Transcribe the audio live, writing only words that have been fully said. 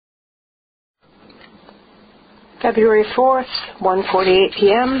February 4th, 1:48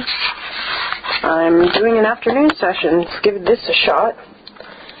 p.m. I'm doing an afternoon session. Let's give this a shot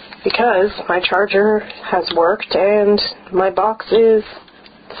because my charger has worked and my box is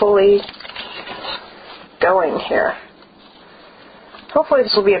fully going here. Hopefully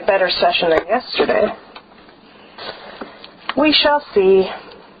this will be a better session than yesterday. We shall see.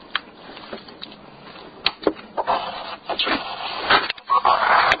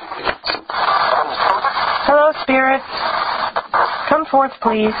 Hello, spirits. Come forth,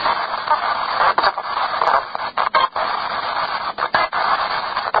 please.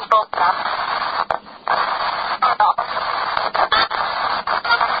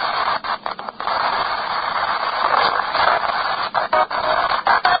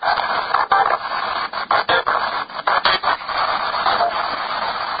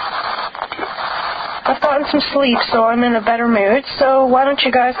 I've gotten some sleep, so I'm in a better mood, so why don't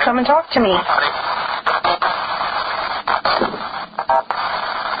you guys come and talk to me?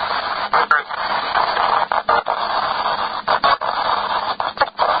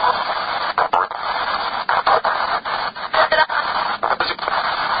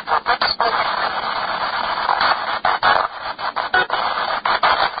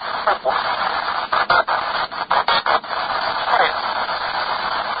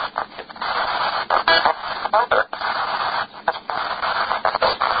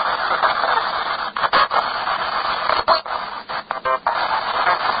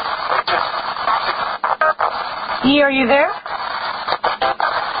 E, are you there?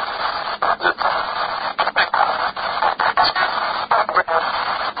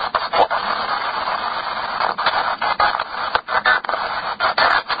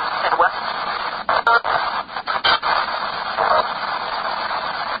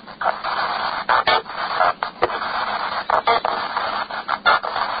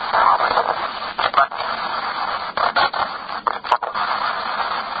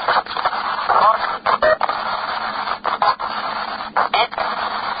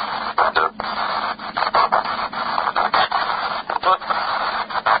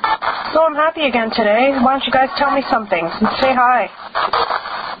 So I'm happy again today. Why don't you guys tell me something and say hi?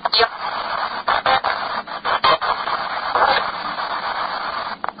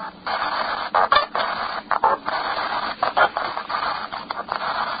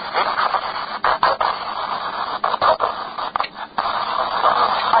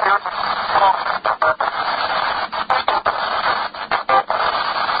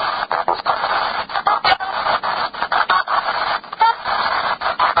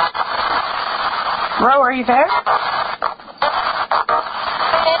 Ro, are you there?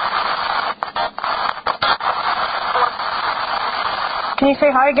 Can you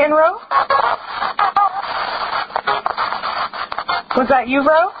say hi again, Ro? Was that you,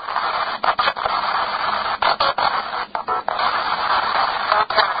 Ro?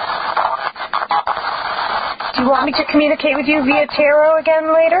 Do you want me to communicate with you via tarot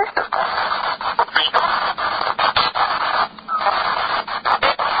again later?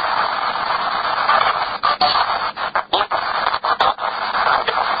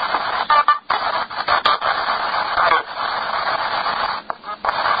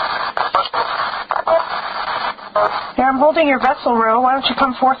 Here, I'm holding your vessel, Ro. Why don't you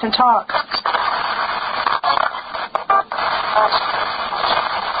come forth and talk?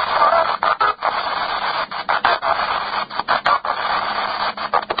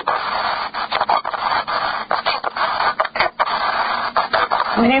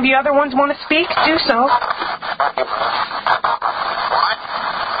 Any of you other ones want to speak? Do so.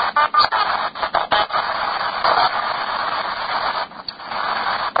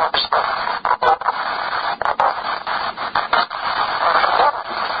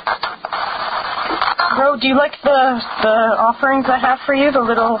 Ro, do you like the offerings I have for you, the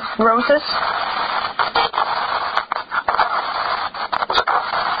little roses?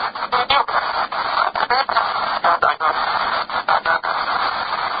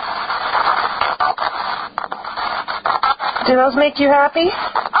 Do those make you happy?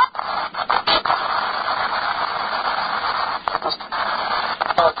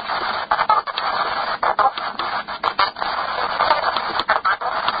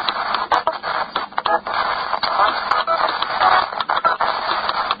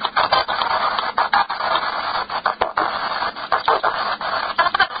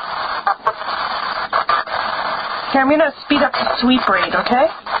 Here, I'm going to speed up the sweep rate, okay?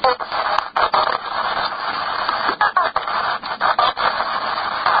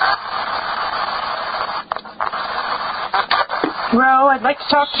 Ro, I'd like to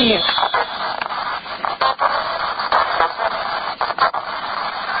talk to you.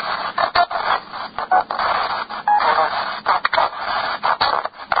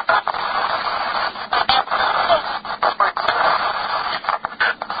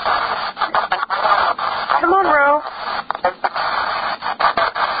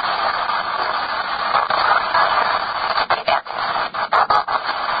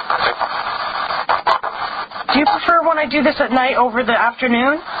 I do this at night over the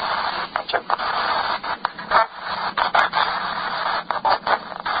afternoon?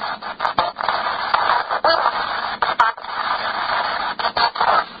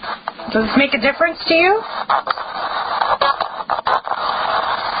 Does this make a difference to you?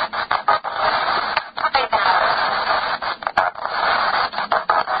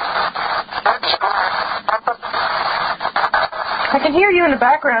 I can hear you in the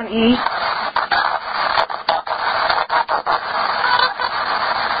background, E.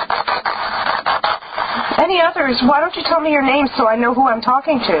 Any others? Why don't you tell me your name so I know who I'm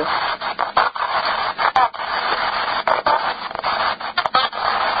talking to?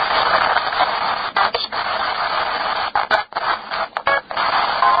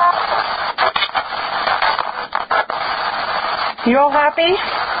 You all happy?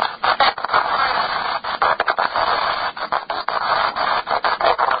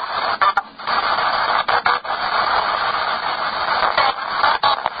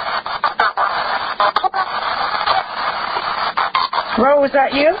 Ro, was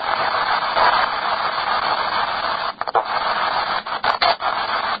that you?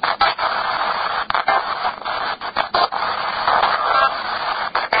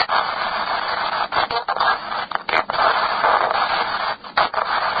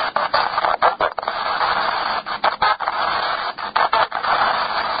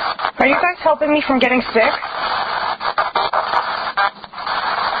 Are you guys helping me from getting sick?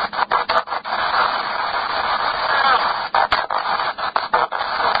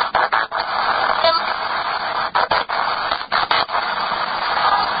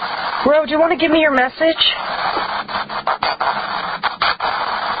 Ro, do you want to give me your message?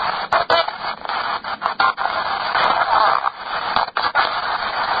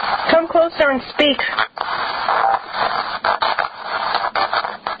 Come closer and speak.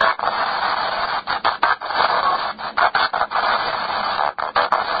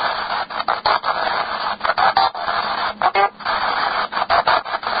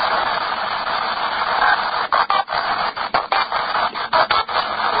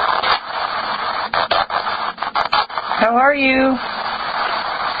 How are you?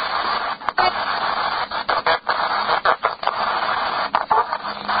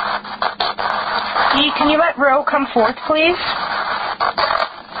 E, can you let Ro come forth, please?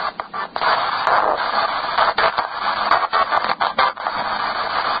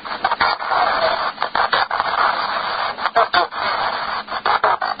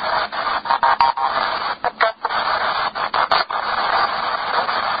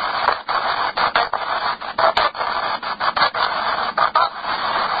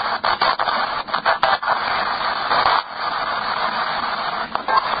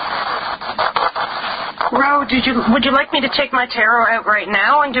 Ro, would you like me to take my tarot out right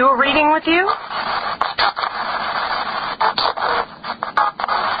now and do a reading with you?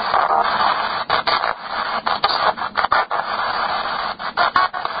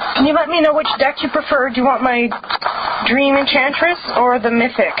 Can you let me know which deck you prefer? Do you want my Dream Enchantress or the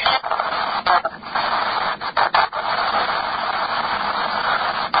Mythic?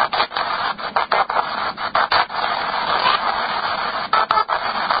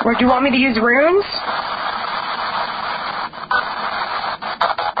 Or do you want me to use runes?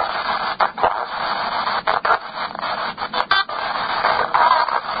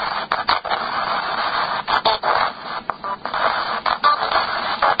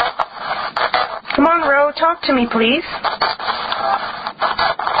 Come on, Ro, talk to me, please.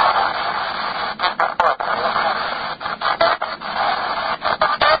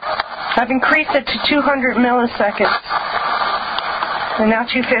 I've increased it to 200 milliseconds. And now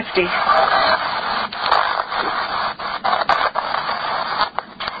 250.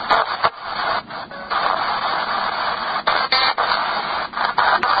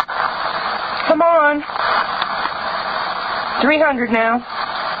 Come on. 300 now.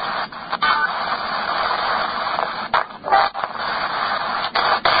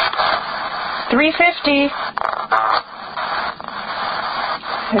 $350.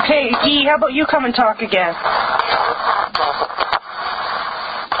 Okay, E, how about you come and talk again?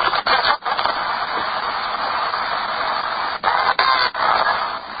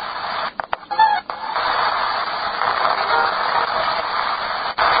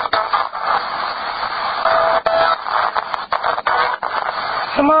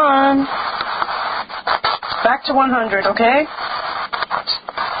 Come on. Back to 100, okay?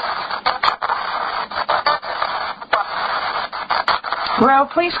 Ro,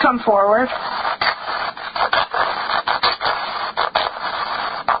 please come forward.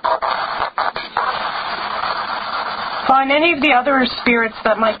 Find any of the other spirits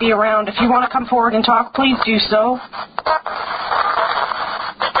that might be around. If you want to come forward and talk, please do so.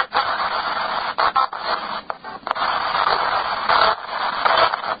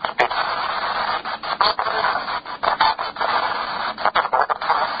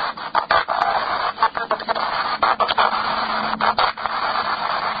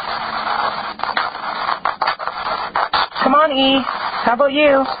 me. How about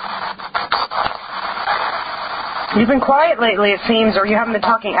you? You've been quiet lately, it seems, or you haven't been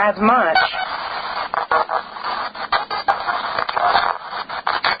talking as much.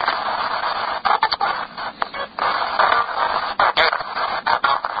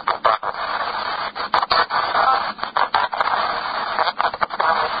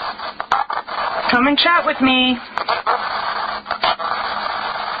 Come and chat with me.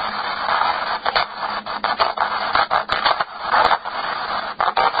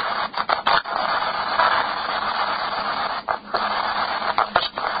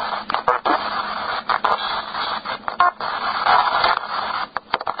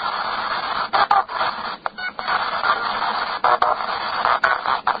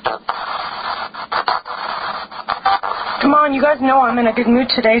 Come on, you guys know I'm in a good mood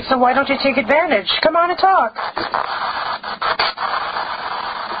today, so why don't you take advantage? Come on and talk.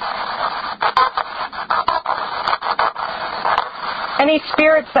 Any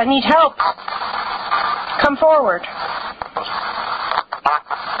spirits that need help, come forward.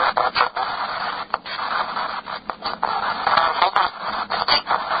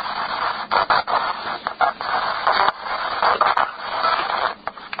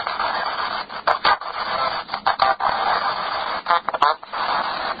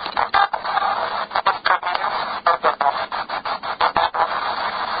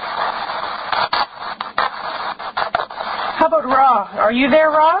 How about Ra? Are you there,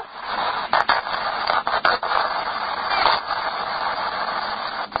 Ra?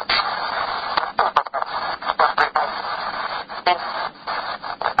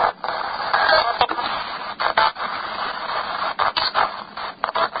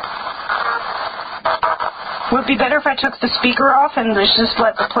 Would it be better if I took the speaker off and just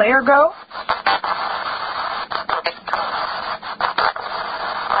let the player go?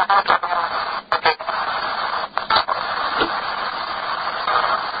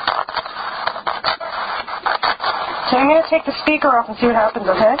 So I'm going to take the speaker off and see what happens,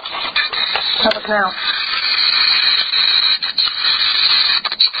 okay? How about now?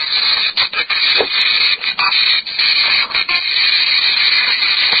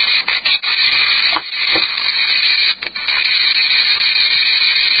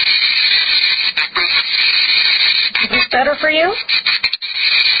 Is this better for you?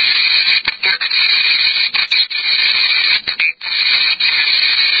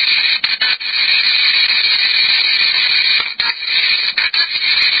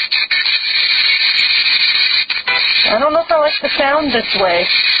 I don't know if I like the sound this way.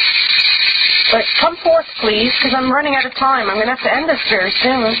 But come forth, please, because I'm running out of time. I'm going to have to end this very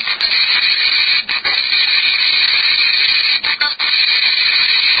soon.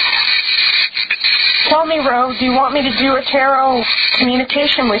 Tell me, Ro, do you want me to do a tarot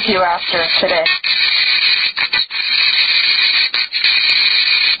communication with you after today?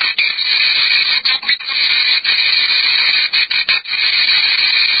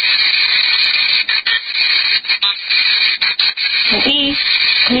 E,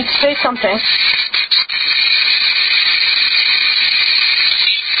 can you say something?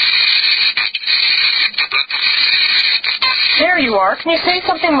 There you are. Can you say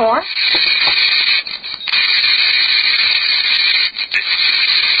something more?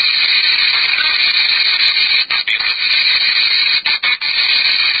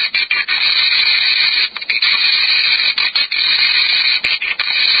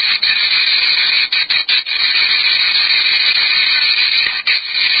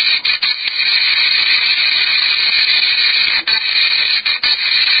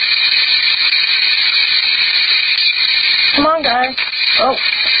 Come on, guys. Oh.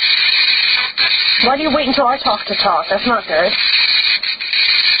 Why do you wait until I talk to talk? That's not good.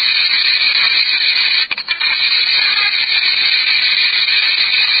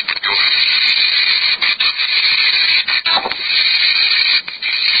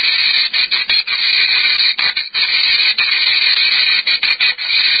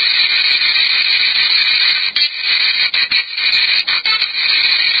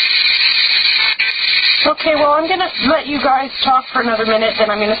 Okay, well, I'm going to let you guys talk for another minute,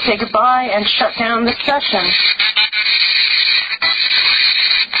 then I'm going to say goodbye and shut down the session.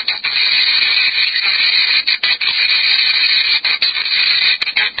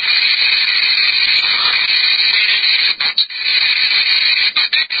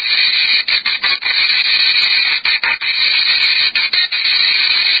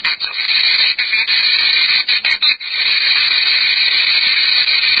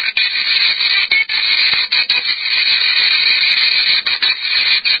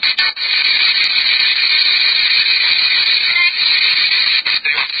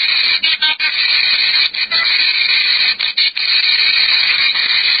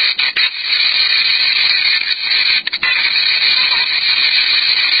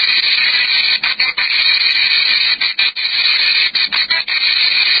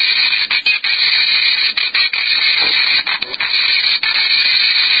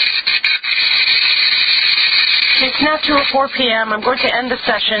 It's now 2:04 p.m. I'm going to end the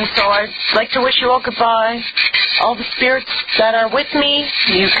session, so I'd like to wish you all goodbye. All the spirits that are with me,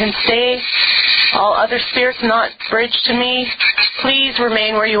 you can stay. All other spirits not bridged to me, please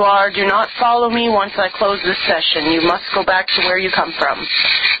remain where you are. Do not follow me once I close this session. You must go back to where you come from.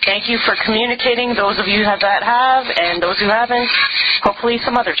 Thank you for communicating, those of you that have, and those who haven't, hopefully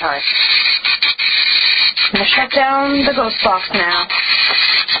some other time. I'm going to shut down the ghost box now.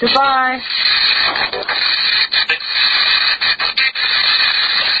 Goodbye.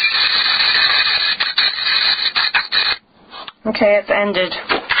 Okay, it's ended.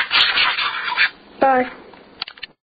 Bye.